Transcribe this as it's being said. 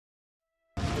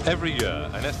Every year,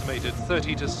 an estimated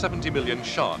 30 to 70 million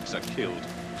sharks are killed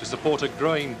to support a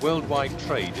growing worldwide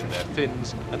trade in their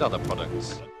fins and other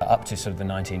products. Up to sort of the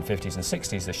 1950s and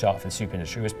 60s, the shark fin soup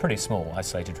industry was pretty small,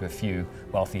 isolated to a few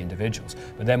wealthy individuals.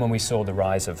 But then when we saw the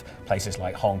rise of places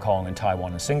like Hong Kong and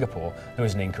Taiwan and Singapore, there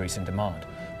was an increase in demand.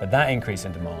 But that increase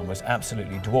in demand was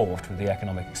absolutely dwarfed with the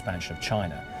economic expansion of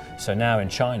China. So now in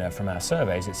China, from our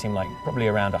surveys, it seemed like probably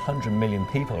around 100 million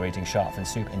people are eating shark fin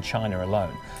soup in China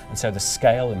alone. And so the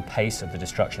scale and pace of the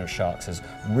destruction of sharks has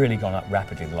really gone up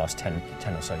rapidly in the last 10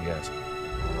 or so years.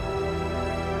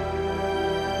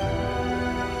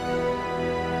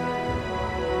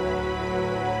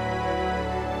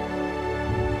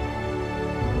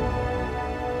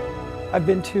 I've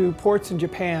been to ports in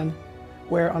Japan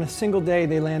where on a single day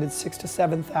they landed 6,000 to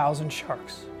 7,000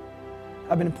 sharks.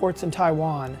 I've been in ports in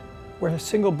Taiwan where a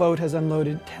single boat has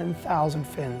unloaded 10,000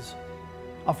 fins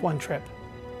off one trip.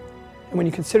 And when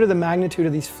you consider the magnitude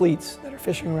of these fleets that are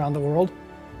fishing around the world,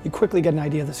 you quickly get an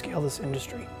idea of the scale of this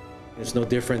industry. It's no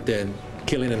different than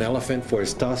killing an elephant for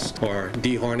its tusk or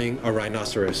dehorning a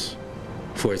rhinoceros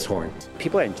for its horn.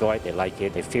 People enjoy it, they like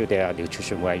it, they feel their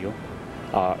nutrition value.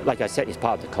 Like I said, it's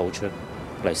part of the culture,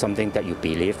 like something that you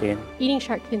believe in. Eating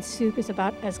shark fin soup is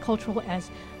about as cultural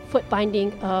as foot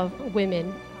binding of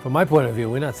women. From my point of view,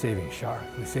 we're not saving sharks,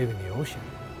 we're saving the ocean.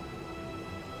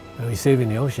 When you're saving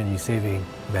the ocean, you're saving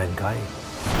mankind.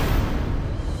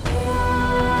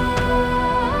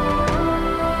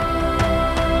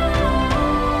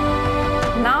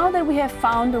 Now that we have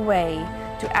found a way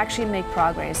to actually make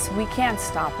progress, we can't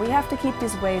stop. We have to keep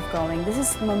this wave going. This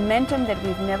is momentum that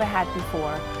we've never had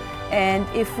before. And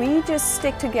if we just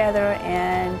stick together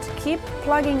and keep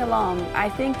plugging along, I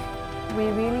think we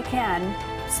really can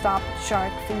stop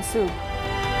shark fin soup.